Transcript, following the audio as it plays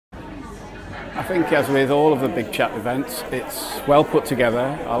I think, as with all of the big chat events, it's well put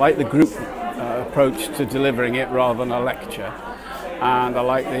together. I like the group approach to delivering it rather than a lecture, and I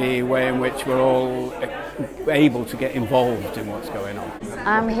like the way in which we're all able to get involved in what's going on.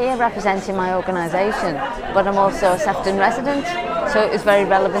 I'm here representing my organisation, but I'm also a Sefton resident, so it was very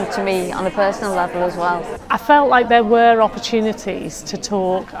relevant to me on a personal level as well. I felt like there were opportunities to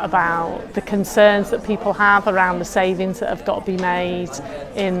talk about the concerns that people have around the savings that have got to be made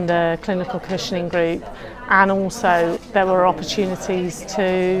in the clinical cushioning group, and also there were opportunities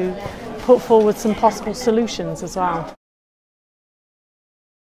to put forward some possible solutions as well.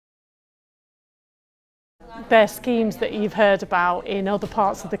 They're schemes that you've heard about in other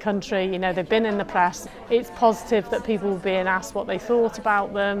parts of the country, you know, they've been in the press. It's positive that people were being asked what they thought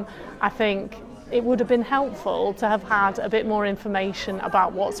about them. I think it would have been helpful to have had a bit more information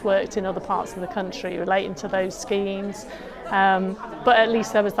about what's worked in other parts of the country relating to those schemes. But at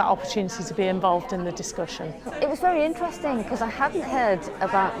least there was that opportunity to be involved in the discussion. It was very interesting because I hadn't heard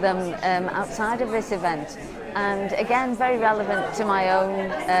about them outside of this event, and again very relevant to my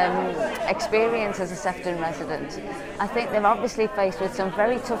own experience as a Sefton resident. I think they're obviously faced with some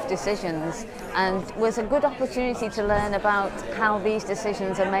very tough decisions, and was a good opportunity to learn about how these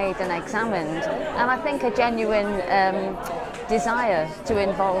decisions are made and examined, and I think a genuine desire to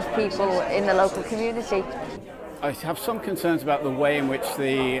involve people in the local community. I have some concerns about the way in which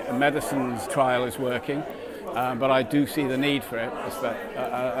the medicines trial is working, but I do see the need for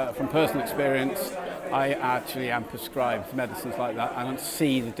it. From personal experience, I actually am prescribed medicines like that and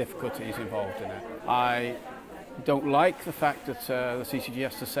see the difficulties involved in it. I don't like the fact that the CCG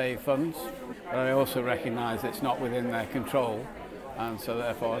has to save funds, but I also recognise it's not within their control, and so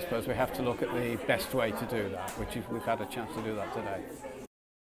therefore I suppose we have to look at the best way to do that, which is we've had a chance to do that today.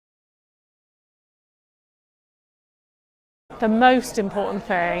 The most important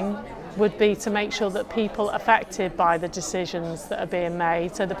thing would be to make sure that people affected by the decisions that are being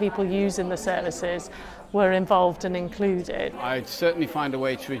made, so the people using the services, were involved and included. I'd certainly find a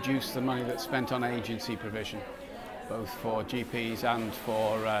way to reduce the money that's spent on agency provision, both for GPs and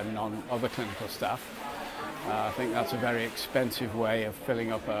for other clinical staff. I think that's a very expensive way of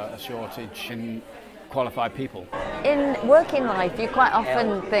filling up a shortage in qualified people. In working life, you quite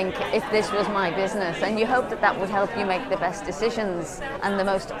often think, if this was my business, and you hope that that would help you make the best decisions and the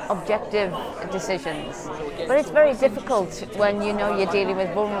most objective decisions. But it's very difficult when you know you're dealing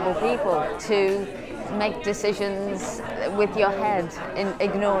with vulnerable people to make decisions with your head and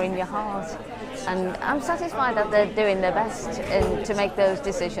ignoring your heart. And I'm satisfied that they're doing their best to make those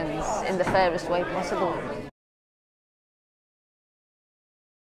decisions in the fairest way possible.